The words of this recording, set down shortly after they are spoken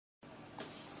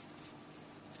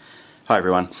Hi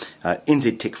everyone,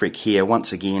 NZ Tech Freak here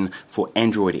once again for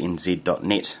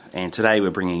AndroidNZ.net, and today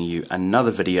we're bringing you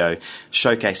another video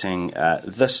showcasing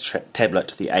this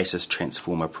tablet, the ASUS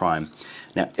Transformer Prime.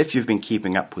 Now, if you've been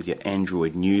keeping up with your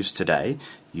Android news today,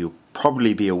 you'll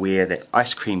probably be aware that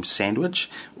Ice Cream Sandwich,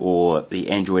 or the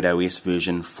Android OS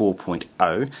version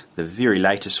 4.0, the very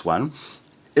latest one,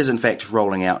 is in fact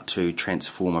rolling out to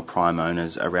Transformer Prime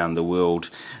owners around the world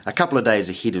a couple of days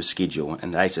ahead of schedule,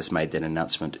 and ASUS made that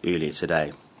announcement earlier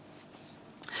today.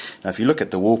 Now if you look at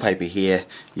the wallpaper here,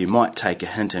 you might take a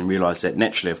hint and realise that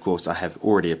naturally, of course, I have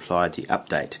already applied the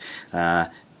update.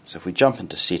 So if we jump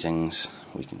into settings,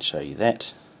 we can show you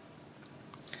that.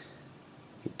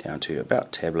 Get down to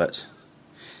About Tablet,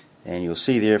 and you'll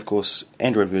see there, of course,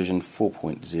 Android version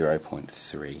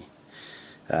 4.0.3.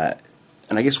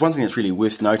 And I guess one thing that's really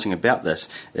worth noting about this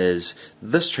is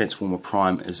this Transformer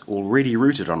Prime is already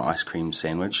rooted on Ice Cream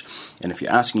Sandwich, and if you're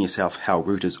asking yourself how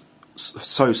root is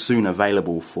so soon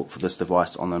available for this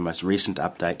device on the most recent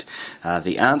update,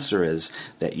 the answer is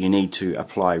that you need to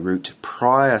apply root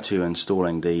prior to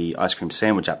installing the Ice Cream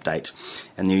Sandwich update,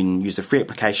 and then use a free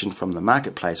application from the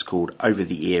marketplace called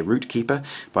Over-the-Air Root Keeper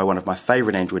by one of my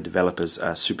favourite Android developers,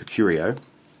 Super Curio.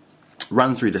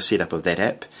 Run through the setup of that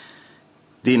app,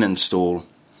 then install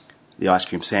the Ice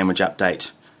Cream Sandwich update,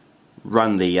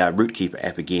 run the Root Keeper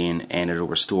app again, and it'll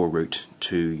restore root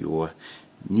to your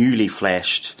newly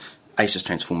flashed ASUS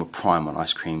Transformer Prime on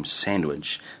Ice Cream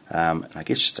Sandwich. I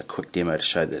guess just a quick demo to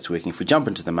show that it's working. If we jump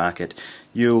into the market,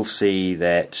 you'll see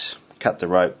that Cut the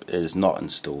Rope is not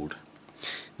installed.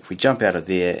 If we jump out of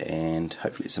there, and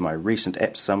hopefully it's in my recent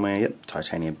apps somewhere, yep,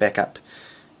 Titanium Backup,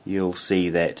 you'll see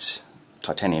that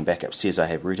Titanium Backup says I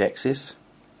have root access.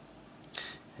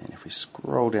 And if we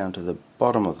scroll down to the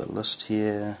bottom of the list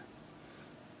here,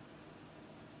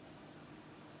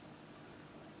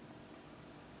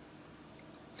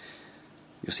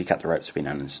 you'll see Cut the Rope's been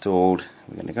uninstalled.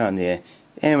 We're going to go in there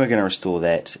and we're going to restore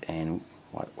that, and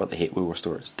what the heck, we'll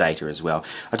restore its data as well.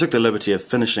 I took the liberty of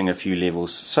finishing a few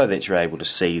levels so that you're able to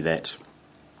see that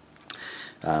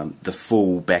the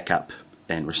full backup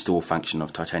and restore function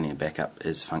of Titanium Backup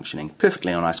is functioning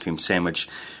perfectly on Ice Cream Sandwich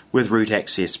with root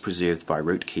access preserved by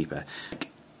Root Keeper.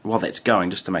 While that's going,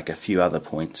 just to make a few other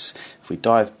points, if we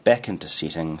dive back into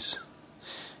settings,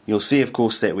 you'll see of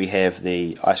course that we have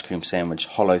the Ice Cream Sandwich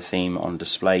holo theme on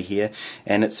display here,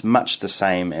 and it's much the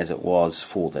same as it was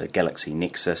for the Galaxy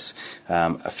Nexus.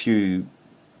 A few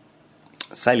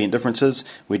salient differences: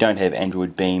 we don't have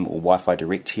Android Beam or Wi-Fi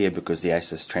Direct here because the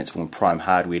ASUS Transformer Prime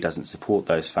hardware doesn't support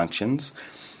those functions.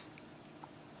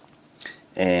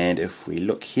 And if we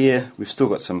look here, we've still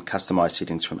got some customized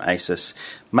settings from ASUS,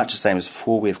 much the same as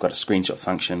before. We've got a screenshot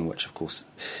function, which of course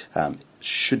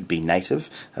should be native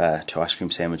to Ice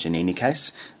Cream Sandwich in any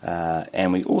case,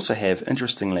 and we also have,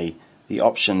 interestingly, the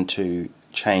option to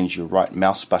change your right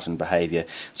mouse button behavior,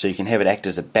 so you can have it act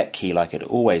as a back key like it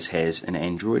always has in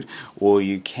Android, or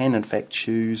you can in fact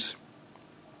choose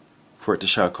for it to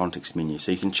show a context menu.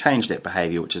 So you can change that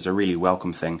behavior, which is a really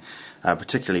welcome thing,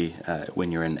 particularly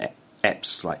when you're in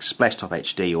apps like Splashtop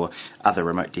HD or other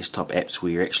remote desktop apps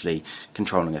where you're actually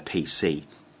controlling a PC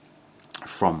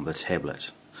from the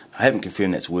tablet. I haven't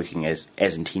confirmed that's working as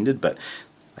intended, but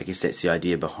I guess that's the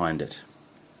idea behind it.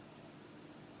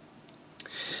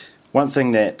 One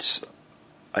thing that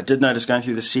I did notice going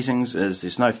through the settings is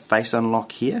there's no face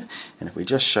unlock here, and if we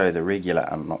just show the regular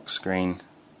unlock screen,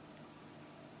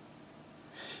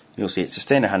 you'll see it's a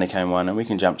standard honeycomb one, and we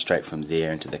can jump straight from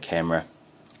there into the camera.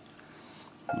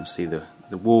 You'll see the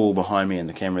wall behind me and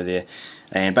the camera there,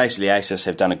 and basically ASUS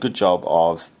have done a good job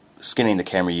of skinning the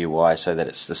camera UI so that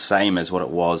it's the same as what it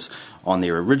was on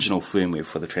their original firmware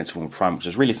for the Transformer Prime, which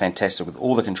is really fantastic, with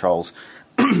all the controls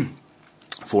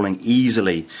falling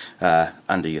easily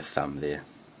under your thumb there.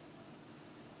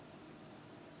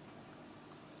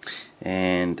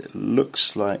 And it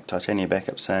looks like Titanium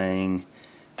Backup saying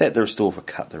that the restore for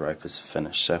Cut the Rope is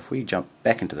finished. So if we jump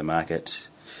back into the market,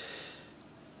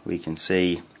 we can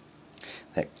see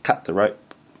that Cut the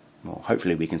Rope, well,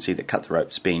 hopefully we can see that Cut the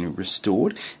Rope's been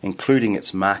restored, including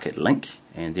its market link,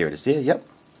 and there it is there, yep.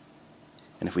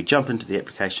 And if we jump into the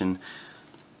application,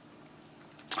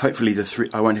 hopefully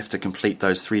I won't have to complete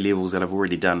those 3 levels that I've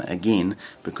already done again,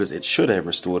 because it should have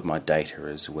restored my data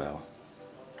as well.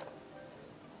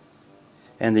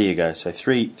 And there you go, so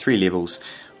three levels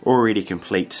already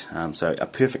complete, so a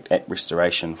perfect app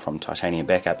restoration from Titanium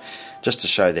Backup, just to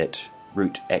show that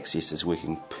root access is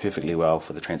working perfectly well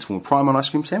for the Transformer Prime on Ice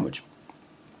Cream Sandwich.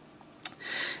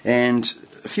 And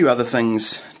a few other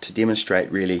things to demonstrate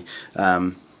really,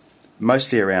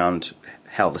 mostly around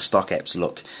how the stock apps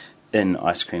look in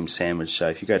Ice Cream Sandwich. So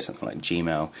if you go to something like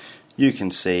Gmail, you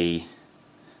can see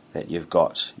that you've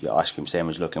got your ice cream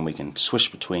sandwich look, and we can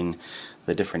swish between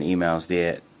the different emails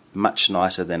there, much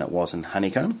nicer than it was in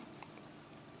Honeycomb.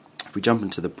 If we jump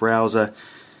into the browser,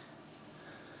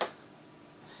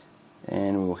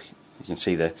 and you can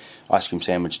see the ice cream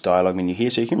sandwich dialog menu here,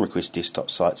 so you can request desktop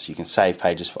sites, you can save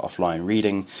pages for offline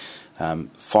reading,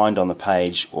 find on the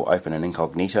page, or open an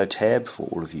incognito tab for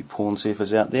all of you porn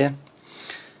surfers out there.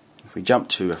 If we jump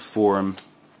to a forum,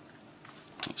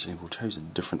 actually we'll choose a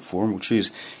different forum, we'll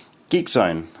choose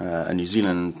GeekZone, a New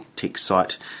Zealand tech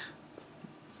site,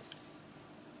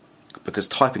 because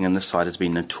typing in this site has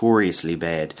been notoriously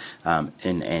bad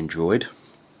in Android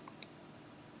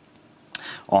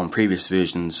on previous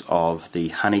versions of the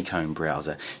Honeycomb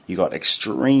browser. You got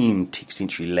extreme text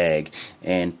entry lag,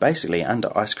 and basically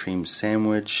under ice cream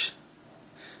sandwich,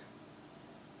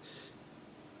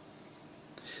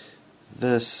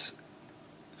 this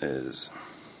is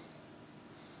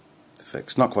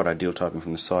fixed. Not quite ideal typing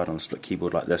from the side on a split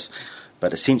keyboard like this,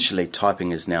 but essentially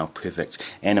typing is now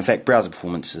perfect, and in fact browser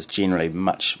performance is generally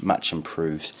much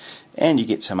improved, and you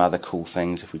get some other cool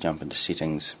things if we jump into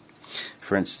settings.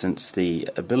 For instance, the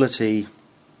ability,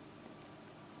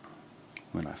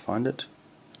 when I find it,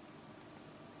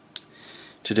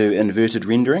 to do inverted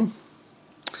rendering.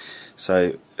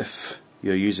 So if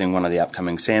you're using one of the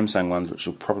upcoming Samsung ones, which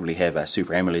will probably have a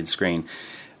Super AMOLED screen,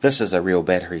 this is a real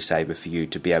battery saver for you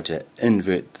to be able to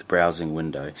invert the browsing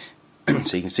window.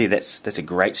 So you can see that's a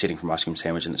great setting from Ice Cream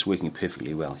Sandwich, and it's working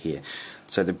perfectly well here.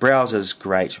 So the browser's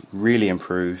great, really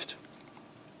improved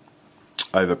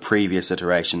over previous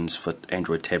iterations for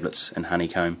Android tablets and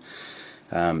Honeycomb.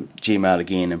 Gmail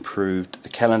again improved. The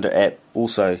calendar app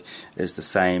also is the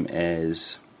same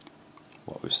as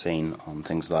what we've seen on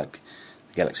things like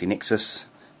the Galaxy Nexus,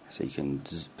 so you can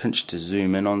pinch to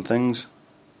zoom in on things.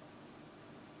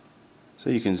 So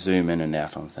you can zoom in and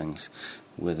out on things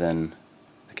within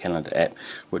the calendar app,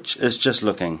 which is just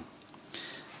looking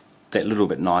that little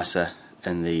bit nicer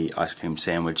in the ice cream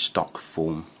sandwich stock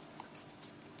form.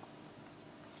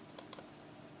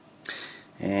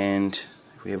 And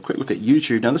if we have a quick look at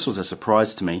YouTube, now this was a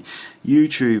surprise to me.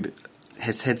 YouTube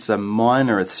has had some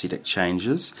minor aesthetic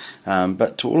changes,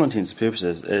 but to all intents and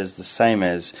purposes is the same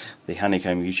as the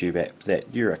Honeycomb YouTube app that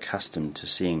you're accustomed to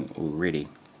seeing already.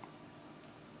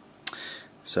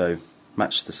 So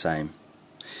much the same.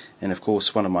 And of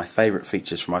course, one of my favourite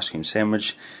features from Ice Cream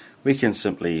Sandwich, we can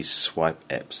simply swipe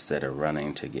apps that are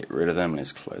running to get rid of them.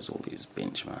 Let's close all these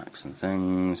benchmarks and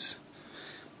things.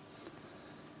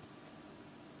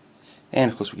 And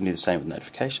of course we can do the same with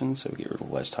notifications, so we get rid of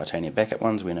all those titanium backup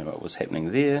ones, we know what was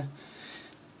happening there.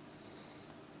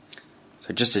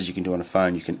 So just as you can do on a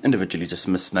phone, you can individually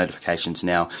dismiss notifications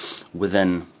now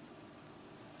within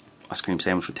Ice Cream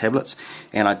Sandwich with tablets.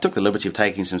 And I took the liberty of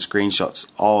taking some screenshots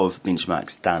of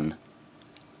benchmarks done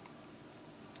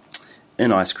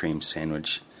in Ice Cream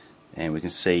Sandwich, and we can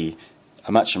see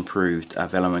a much improved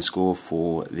Velomone score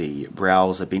for the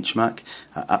browser benchmark,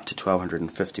 up to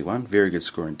 1251. Very good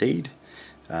score indeed.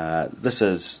 This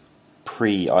is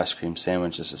pre-Ice Cream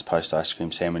Sandwich, this is post-Ice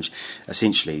Cream Sandwich.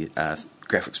 Essentially,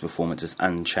 graphics performance is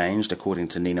unchanged according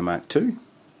to Nina Mark II.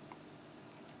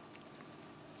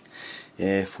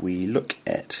 If we look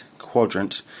at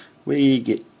Quadrant, we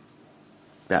get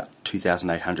about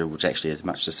 2,800, which actually is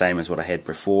much the same as what I had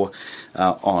before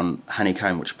on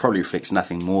Honeycomb, which probably reflects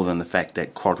nothing more than the fact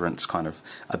that Quadrant's kind of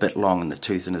a bit long in the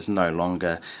tooth and is no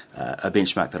longer a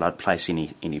benchmark that I'd place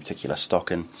any particular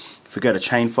stock in. If we go to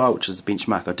Chainfire, which is the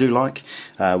benchmark I do like,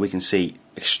 we can see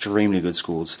extremely good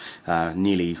scores,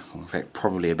 nearly, in fact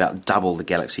probably about double the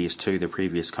Galaxy S2, the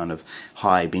previous kind of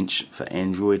high bench for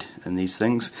Android in these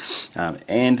things.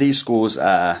 And these scores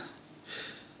are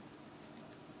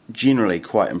generally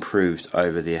quite improved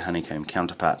over their Honeycomb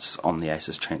counterparts on the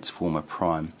ASUS Transformer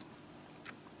Prime.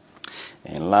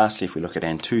 And lastly, if we look at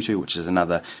Antutu, which is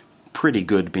another pretty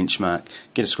good benchmark,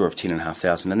 get a score of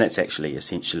 10,500, and that's actually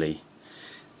essentially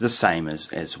the same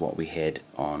as what we had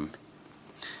on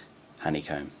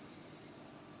Honeycomb.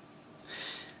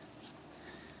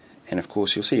 And of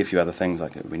course you'll see a few other things,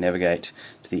 like if we navigate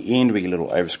to the end, we get a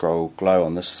little overscroll glow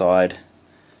on this side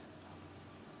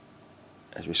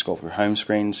as we scroll through home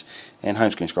screens, and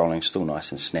home screen scrolling is still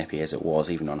nice and snappy as it was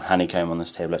even on Honeycomb on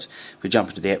this tablet. If we jump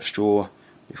into the App Store,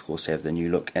 we of course have the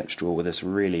new look App Store with this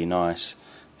really nice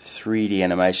 3D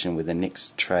animation where the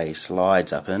next tray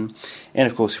slides up in, and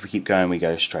of course if we keep going we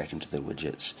go straight into the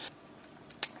widgets.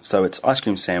 So it's Ice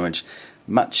Cream Sandwich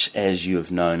much as you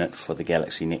have known it for the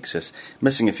Galaxy Nexus,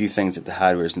 missing a few things that the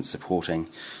hardware isn't supporting,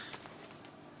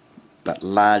 but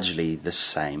largely the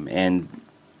same. And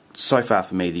so far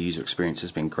for me the user experience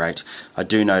has been great. I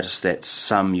do notice that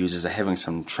some users are having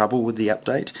some trouble with the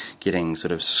update, getting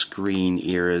sort of screen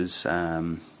errors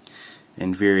and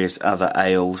various other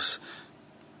ails.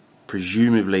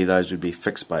 Presumably those would be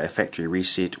fixed by a factory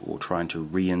reset or trying to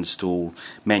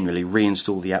manually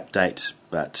reinstall the update,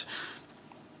 but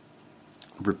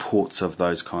reports of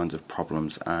those kinds of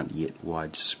problems aren't yet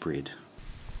widespread.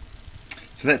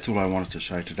 So that's all I wanted to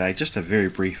show today, just a very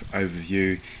brief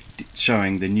overview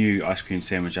showing the new ice cream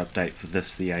sandwich update for the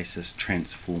ASUS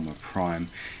Transformer Prime.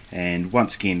 And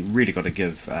once again, really got to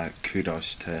give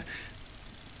kudos to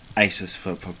ASUS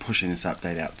for pushing this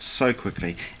update out so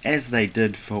quickly, as they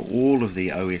did for all of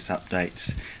the OS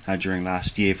updates during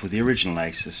last year for the original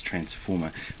ASUS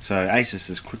Transformer. So ASUS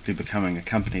is quickly becoming a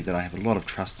company that I have a lot of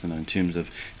trust in terms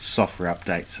of software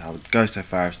updates. I would go so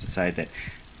far as to say that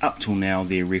up till now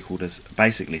their record is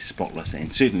basically spotless,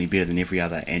 and certainly better than every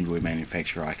other Android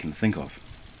manufacturer I can think of.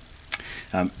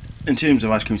 In terms of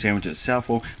ice cream sandwich itself,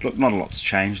 well, look, not a lot's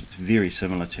changed. It's very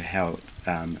similar to how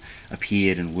it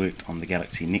appeared and worked on the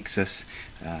Galaxy Nexus,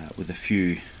 with a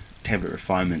few tablet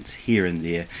refinements here and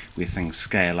there where things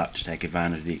scale up to take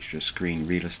advantage of the extra screen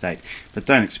real estate, but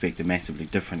don't expect a massively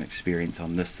different experience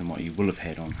on this than what you will have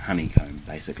had on Honeycomb,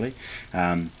 basically.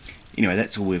 Anyway,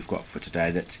 that's all we've got for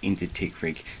today. That's Enter Tech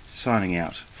Freak signing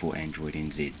out for Android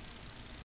NZ.